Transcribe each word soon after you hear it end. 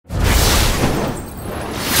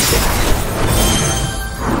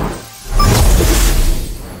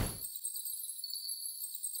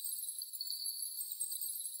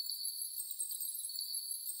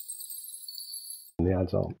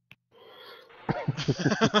lads aren't.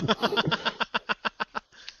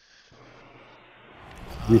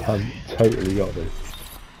 We have totally got this.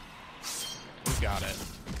 We got it.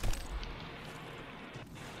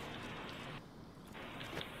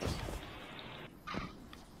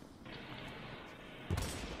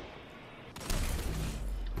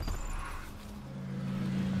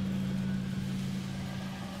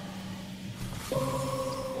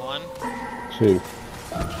 One. 2,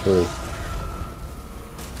 3.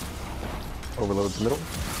 Overload's middle.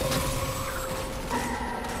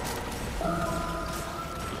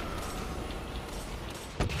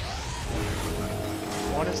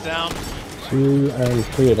 One is down. 2 and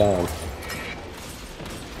 3 are down.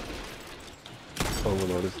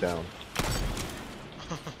 Overload is down.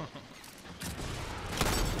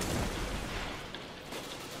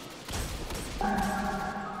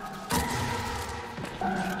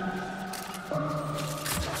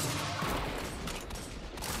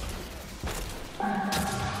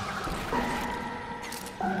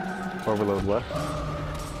 Overload left.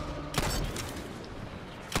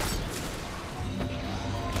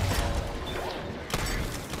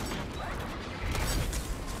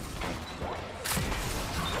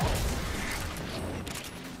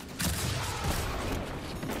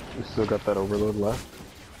 We still got that overload left?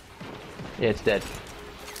 Yeah, it's dead.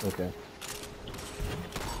 Okay.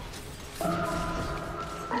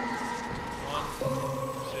 One,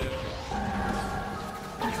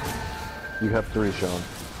 two. You have 3, Sean.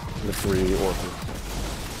 The 3 orphans.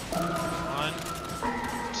 1,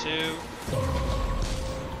 2,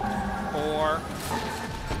 4.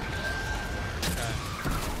 Okay.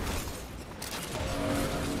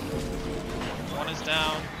 1 is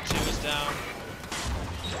down, 2 is down.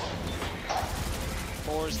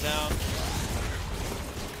 4 is down.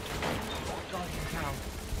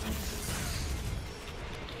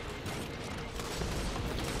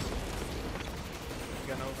 You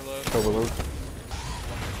got an overload. Overload.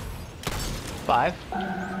 5.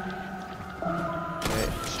 Okay.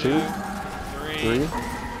 2, 3. 3.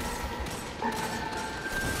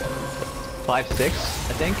 5, 6,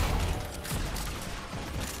 I think.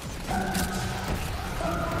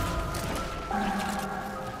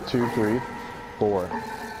 Two, 3, 4.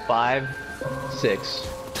 5, 6.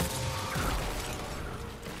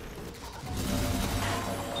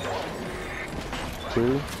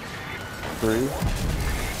 Two, 3,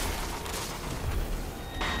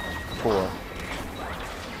 4.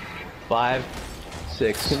 5,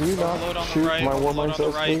 6. Can you Overload on not the shoot right, my overload warmine on the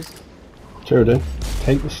cells, right. please? Sure do.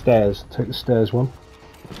 Take the stairs. Take the stairs one.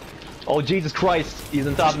 Oh, Jesus Christ. He's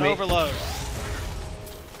on top There's of an me. overload.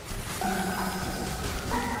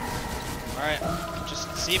 Alright,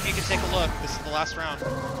 just see if you can take a look. This is the last round.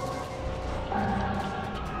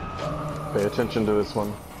 Pay attention to this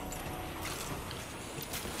one.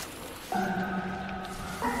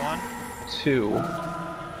 1, 2.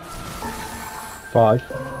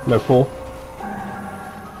 5. No, 4.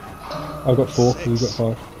 I've got 4. 6. You've got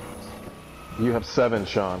 5. You have 7,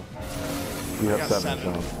 Sean. You have got 7,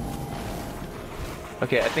 7. Sean.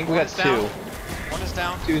 Okay, I think we One got is 2. down. 1 is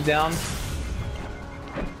down. 2's down.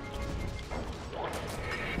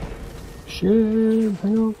 Shit,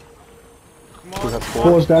 hang on. Come You on. have 4.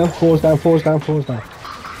 4's down, 4's down, 4's down, 4's down.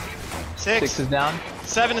 6 6. is down.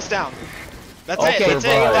 7 is down. That's Okay, it. That's it.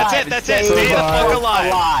 survive. That's it. That's it. Stay the Survive. fuck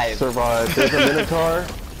alive. Survive. There's a Minotaur.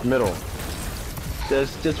 Middle.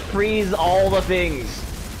 Just freeze all the things.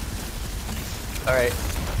 Alright.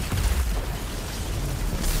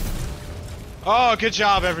 Oh, good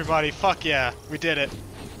job, everybody. Fuck yeah. We did it.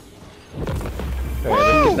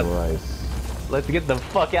 Alright, Christ. let's get the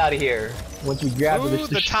fuck out of here. Once we grab Ooh, this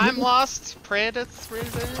the time lost. Predator's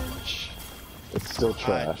Revenge. It's still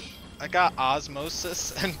trash. I got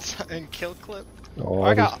Osmosis and Kill Clip. Oh,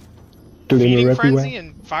 I got glimmer Feeding everywhere. Frenzy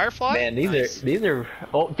and Firefly. Man, Nice. these are.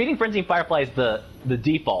 Oh, Feeding Frenzy and Firefly is the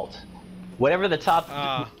default. Whatever the top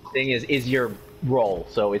thing is your roll.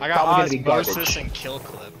 So it's I got probably gonna be Osmosis garbage. and Kill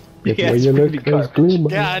Clip. If Yeah, where it's you pretty look, there's garbage. glimmer.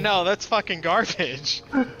 Yeah, I know. That's fucking garbage.